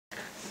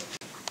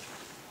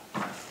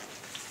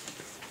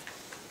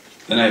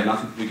Then I have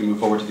nothing. We can move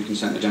forward to the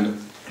consent agenda.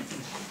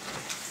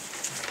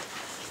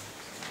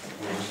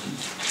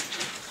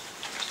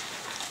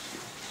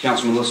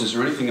 Councilman Lutz, is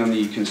there anything on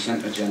the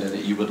consent agenda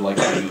that you would like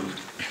removed?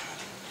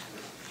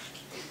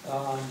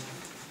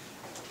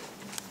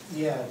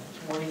 Yeah,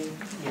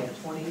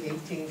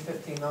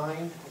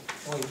 2018-59.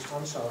 Wait,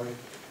 I'm sorry,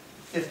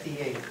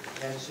 58.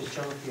 That's the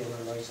junk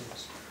dealer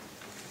license.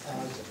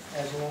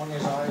 As long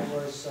as I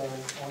was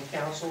on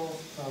council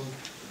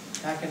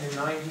back in the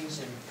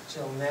 90s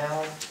until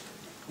now,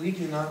 we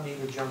do not need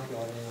a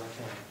junkyard in our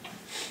town.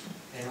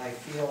 And I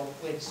feel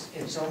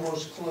it's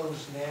almost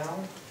closed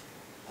now.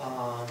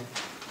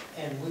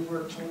 And we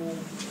were told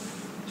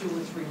 2 or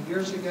 3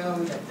 years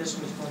ago that this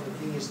was going to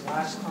be his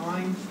last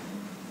time.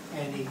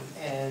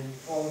 And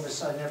all of a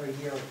sudden, every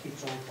year it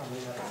keeps on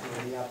coming up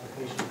for the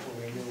application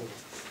for renewal.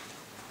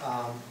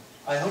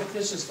 I hope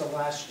this is the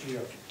last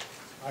year.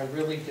 I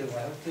really do.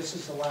 I hope this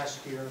is the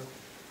last year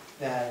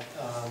that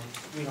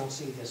we don't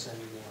see this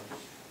anymore.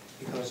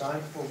 Because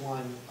I'm, for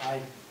one,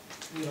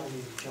 we don't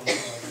need to jump out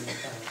any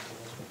time for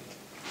this.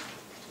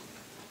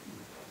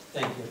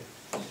 Thank you.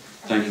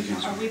 Thank you,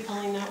 Councilman. Are we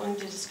pulling that one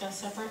to discuss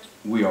separate?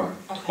 We are.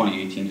 Okay.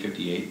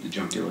 2018-58, the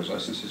junk dealer's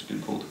license has been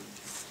pulled.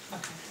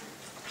 Okay.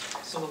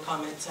 So we'll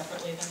comment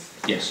separately then?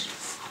 Yes.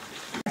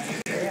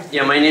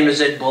 Yeah, my name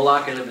is Ed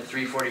Bullock. I live at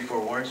 344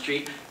 Warren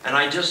Street. And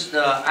I just,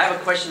 I have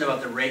a question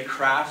about the Ray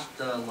Craft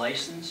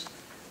license.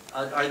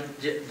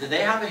 Do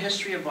they have a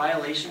history of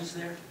violations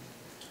there?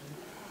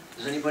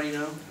 Does anybody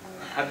know?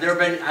 Have there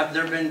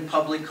been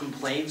public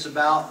complaints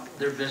about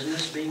their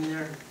business being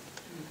there?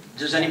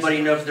 Does anybody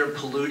know if they're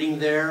polluting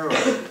there or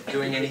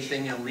doing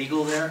anything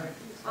illegal there?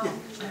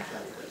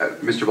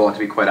 Mr. Bullock, to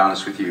be quite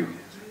honest with you,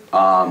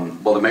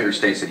 well, the mayor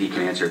states that he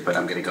can answer it, but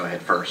I'm going to go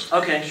ahead first.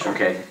 Okay, sure.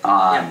 Okay.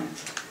 Yeah.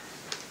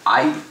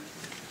 I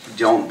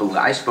don't believe,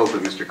 I spoke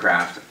with Mr.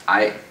 Kraft.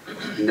 I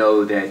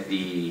know that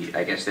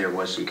I guess there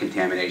was some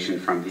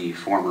contamination from the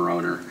former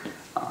owner,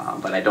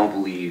 but I don't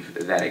believe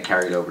that it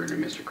carried over into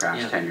Mr.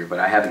 Kraft's tenure, but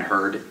I haven't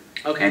heard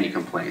any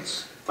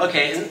complaints.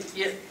 Okay, and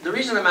the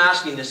reason I'm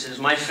asking this is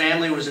my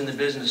family was in the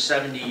business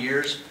 70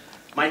 years.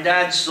 My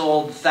dad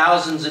sold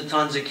thousands of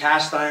tons of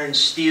cast iron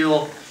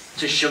steel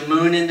to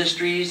Shamoon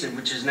Industries,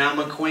 which is now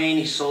McKeen.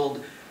 He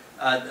sold,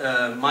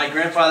 my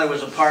grandfather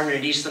was a partner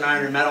at Easton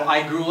Iron and Metal.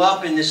 I grew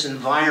up in this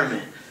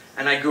environment,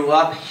 and I grew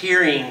up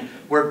hearing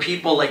where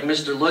people like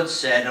Mr. Lutz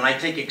said, and I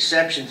take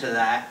exception to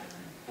that,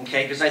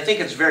 okay, because I think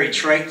it's very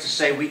trite to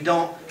say we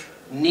don't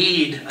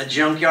need a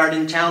junkyard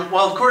in town.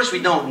 Well, of course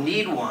we don't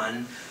need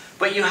one,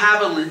 but you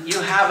have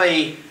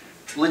a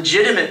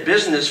legitimate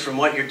business, from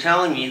what you're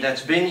telling me,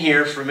 that's been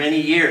here for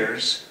many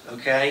years,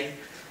 okay?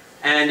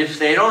 And if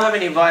they don't have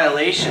any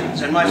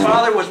violations, and my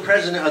father was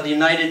president of the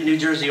United New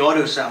Jersey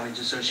Auto Salvage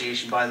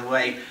Association, by the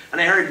way,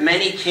 and I heard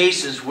many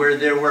cases where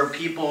there were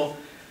people,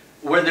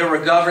 where there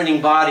were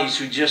governing bodies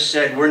who just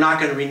said, we're not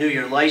going to renew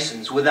your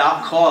license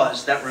without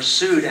cause, that were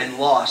sued and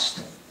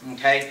lost,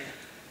 okay?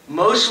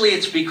 Mostly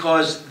it's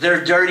because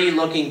they're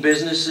dirty-looking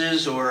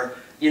businesses, or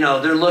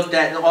they're looked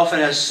at often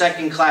as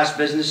second-class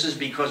businesses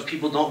because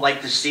people don't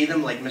like to see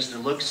them, like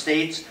Mr. Lutz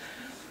states.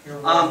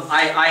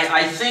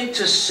 I think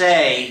to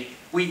say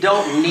we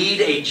don't need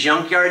a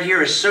junkyard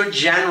here is so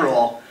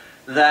general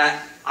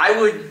that I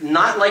would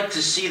not like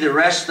to see the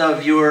rest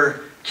of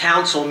your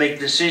council make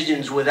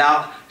decisions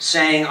without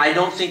saying, I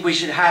don't think we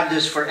should have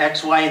this for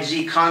X, Y, and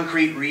Z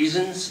concrete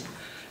reasons.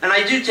 And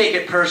I do take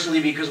it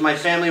personally because my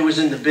family was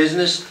in the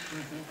business.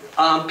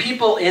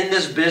 People in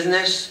this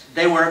business,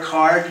 they work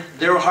hard.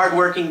 They're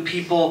hardworking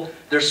people.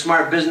 They're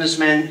smart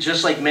businessmen,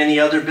 just like many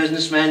other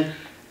businessmen.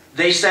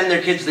 They send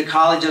their kids to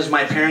college, as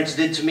my parents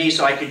did to me,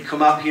 so I could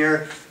come up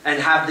here and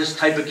have this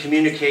type of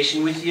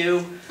communication with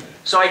you.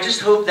 So I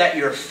just hope that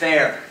you're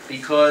fair,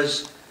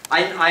 because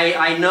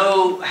I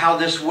know how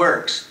this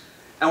works.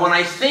 And when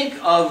I think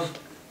of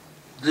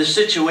the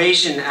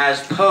situation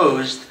as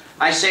posed,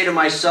 I say to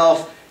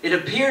myself, it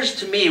appears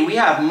to me we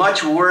have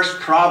much worse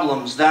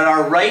problems that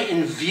are right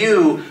in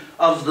view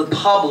of the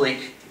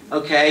public,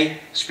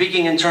 okay,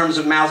 speaking in terms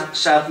of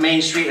South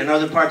Main Street and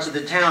other parts of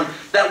the town,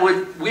 that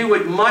we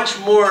would much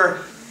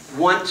more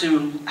want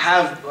to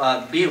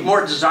have be a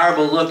more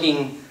desirable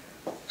looking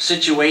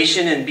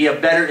situation and be a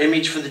better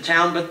image for the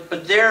town,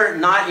 but they're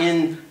not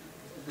in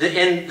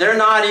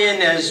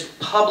as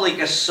public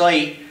a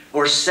site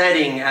or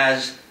setting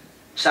as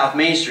South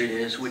Main Street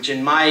is, which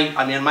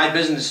my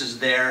business is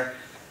there.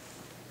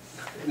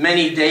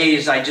 Many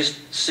days I just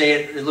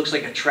say it looks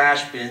like a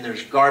trash bin.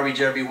 There's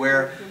garbage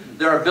everywhere.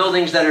 There are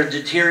buildings that are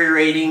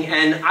deteriorating,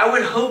 and I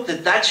would hope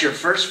that that's your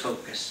first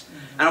focus.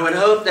 And I would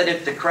hope that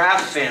if the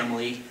Kraft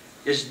family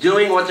is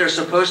doing what they're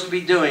supposed to be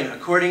doing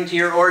according to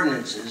your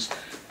ordinances,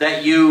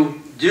 that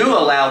you do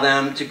allow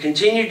them to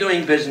continue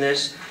doing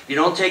business, you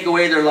don't take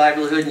away their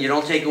livelihood, and you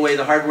don't take away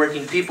the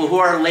hardworking people who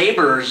are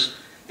laborers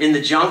in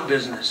the junk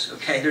business,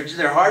 okay?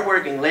 They're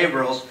hardworking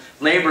laborers,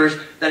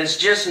 that it's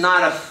just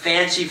not a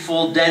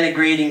fanciful,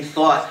 denigrating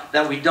thought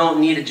that we don't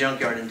need a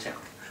junkyard in town.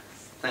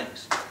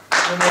 Thanks.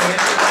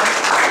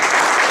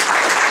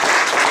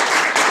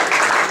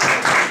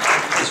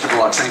 Mr.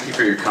 Bullock, Thank you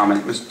for your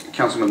comment.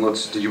 Councilman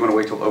Lutz, did you want to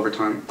wait till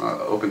overtime,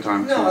 open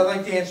time? No, I'd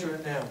like to answer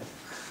it now.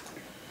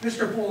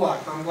 Mr. Bullock,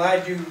 I'm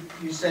glad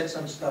you said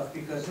some stuff,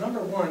 because number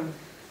one,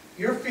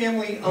 your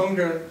family owned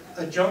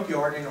a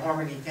junkyard in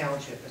Harmony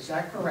Township, is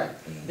that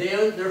correct? They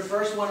owned, their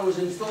first one was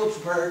in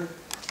Phillipsburg,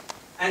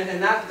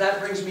 and that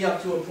brings me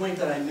up to a point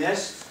that I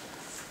missed.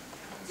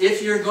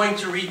 If you're going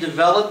to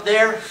redevelop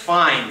there,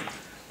 fine.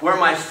 Where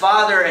my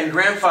father and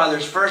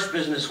grandfather's first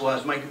business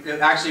was,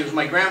 actually it was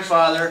my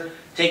grandfather,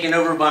 taken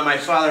over by my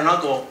father and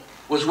uncle,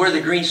 was where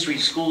the Green Street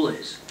School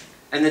is.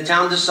 And the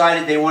town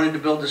decided they wanted to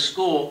build a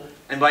school,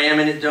 and by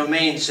eminent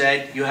domain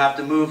said, you have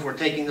to move, we're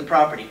taking the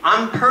property.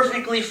 I'm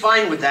perfectly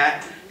fine with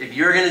that if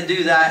you're going to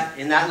do that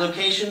in that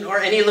location or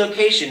any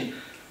location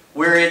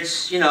where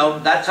it's, you know,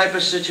 that type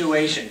of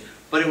situation.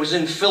 But it was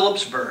in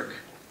Phillipsburg.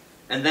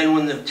 And then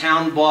when the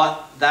town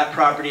bought that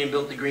property and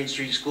built the Green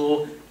Street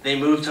School, they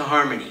moved to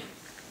Harmony.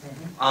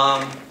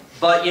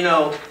 But, you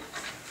know,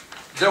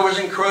 there was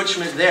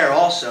encroachment there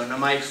also. Now,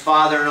 my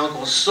father and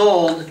uncle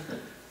sold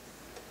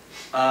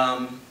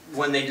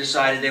when they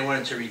decided they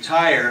wanted to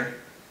retire,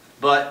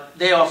 but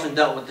they often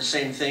dealt with the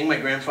same thing. My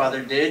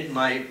grandfather did,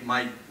 my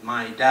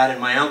dad and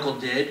my uncle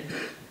did.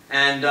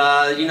 And,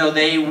 you know,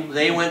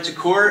 they went to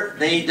court.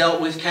 They dealt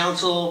with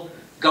council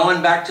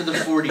going back to the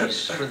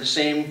 40s for the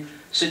same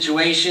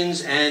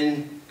situations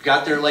and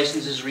got their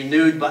licenses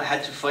renewed, but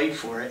had to fight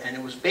for it. And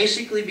it was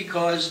basically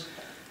because,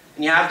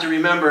 and you have to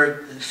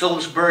remember,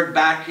 Phillipsburg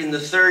back in the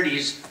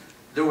 30s,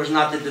 there was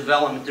not the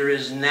development there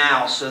is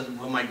now. So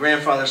when my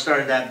grandfather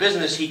started that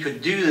business, he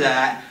could do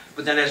that.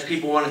 But then as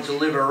people wanted to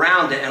live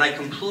around it, and I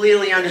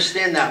completely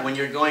understand that when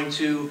you're going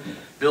to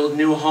build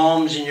new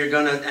homes and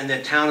and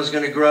the town is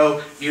going to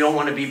grow, you don't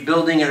want to be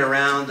building it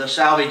around a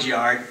salvage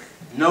yard.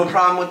 No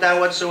problem with that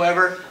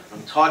whatsoever. What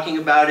I'm talking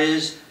about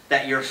is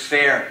that you're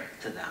fair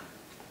to them,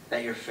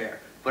 that you're fair.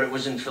 But it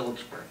was in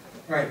Phillipsburg.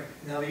 Right.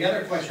 Now, the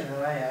other question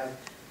that I have,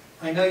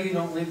 I know you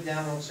don't live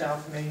down on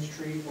South Main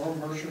Street or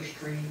Mercer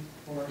Street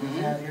or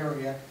in that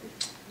area.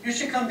 You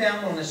should come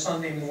down on a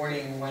Sunday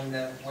morning when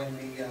the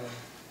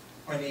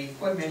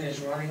equipment is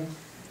running,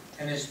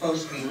 and it's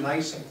supposed to be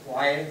nice and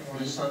quiet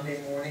on a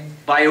Sunday morning.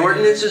 By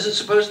ordinance, is it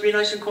supposed to be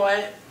nice and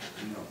quiet?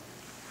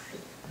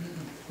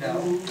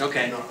 No.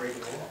 Okay.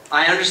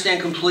 I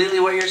understand completely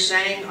what you're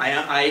saying.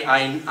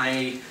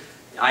 I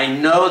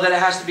know that it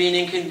has to be an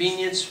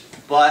inconvenience,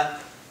 but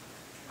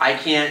I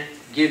can't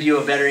give you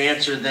a better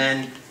answer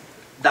than,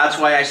 that's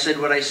why I said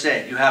what I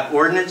said. You have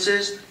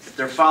ordinances. If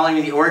they're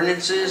following the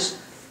ordinances,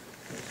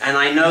 and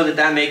I know that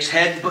that makes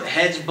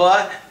heads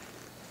but.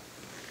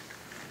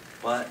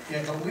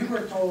 Yeah, but we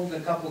were told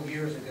a couple of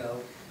years ago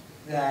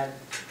that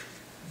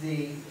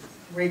the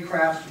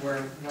Raycrafts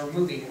were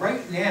moving.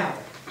 Right now,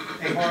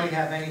 they hardly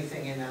have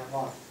anything in that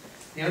lot.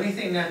 The only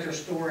thing that they're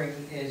storing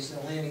is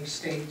Atlantic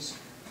States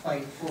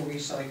pipe for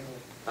recycling.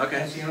 Okay.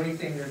 That's the only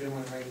thing they're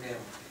doing right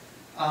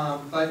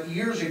now. But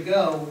years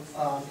ago,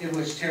 it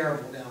was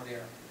terrible down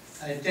there.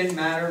 It didn't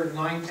matter,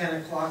 9,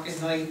 10 o'clock at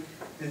night,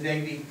 that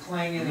they'd be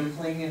clanging and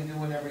clinging,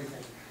 doing everything.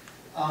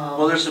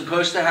 Well, they're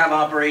supposed to have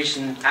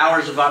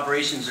hours of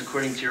operations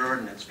according to your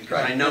ordinance,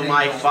 because Right. I know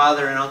my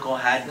father and uncle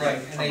had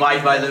to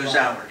abide by those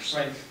hours.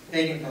 Right,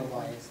 they didn't go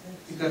by it,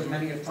 because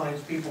many of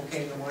times people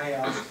came to my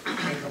house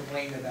and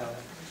complained about it.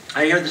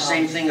 I heard the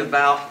same thing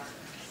about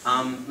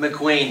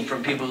McKeen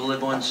from people who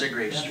live on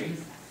Seagrave Street.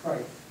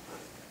 Right,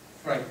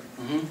 right.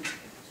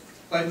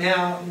 But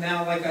now,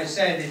 like I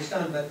said, it's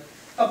done, but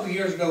a couple of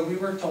years ago, we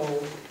were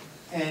told,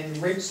 and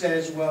Rick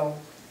says, well,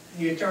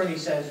 the attorney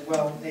says,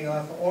 well, they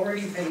have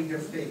already paid their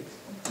fee,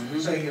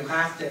 so you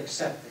have to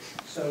accept it.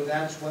 So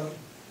that's what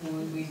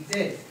we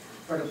did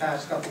for the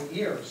past couple of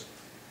years.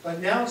 But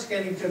now it's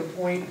getting to the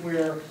point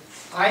where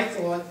I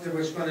thought there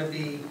was going to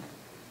be,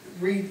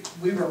 we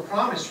were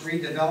promised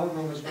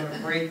redevelopment was going to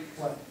break,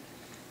 what,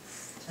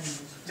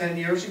 10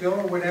 years ago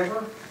or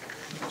whatever?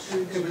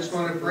 It was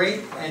going to break,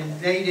 and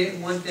they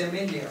didn't want them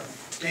in there.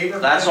 They were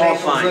That's going all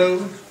to make fine. a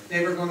road.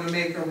 They were going to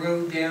make a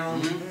road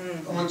down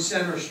on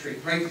Center Street,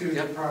 right through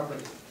the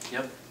property.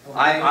 Yep. Okay?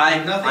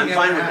 I'm Nothing fine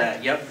ever with happened.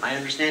 that. Yep, I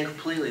understand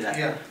completely that.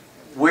 Yeah.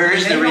 Where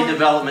is the And they don't-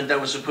 redevelopment that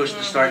was supposed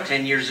to start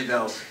 10 years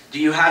ago? Do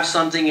you have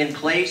something in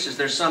place? Is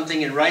there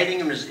something in writing?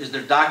 Is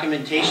there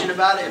documentation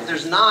about it? If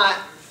there's not,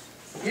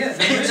 Yeah,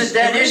 it's a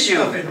dead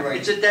issue.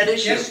 It's a dead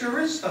issue. Yes, there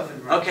is stuff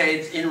in writing. Okay,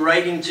 it's in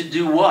writing to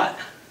do what?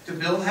 To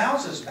build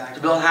houses back.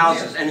 To build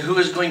houses. And who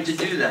is going to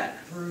do that?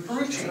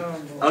 Ferrucci.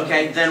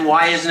 Okay, then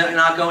why isn't it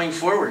not going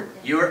forward?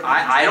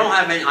 I don't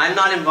have any, I'm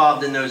not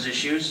involved in those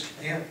issues.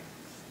 Yeah.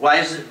 Why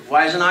is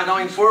it not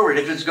going forward?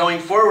 If it's going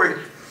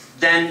forward,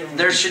 then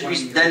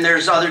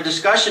there's other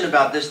discussion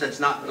about this that's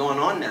not going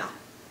on now.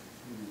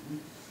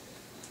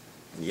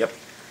 Yep.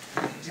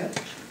 Yeah.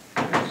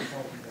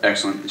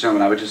 Excellent.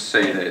 Gentlemen, I would just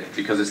say that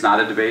because it's not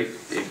a debate,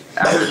 if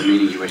after the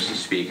meeting you wish to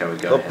speak, I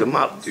would go Help ahead them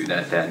out. and do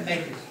that then.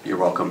 Thank you. You're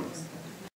welcome.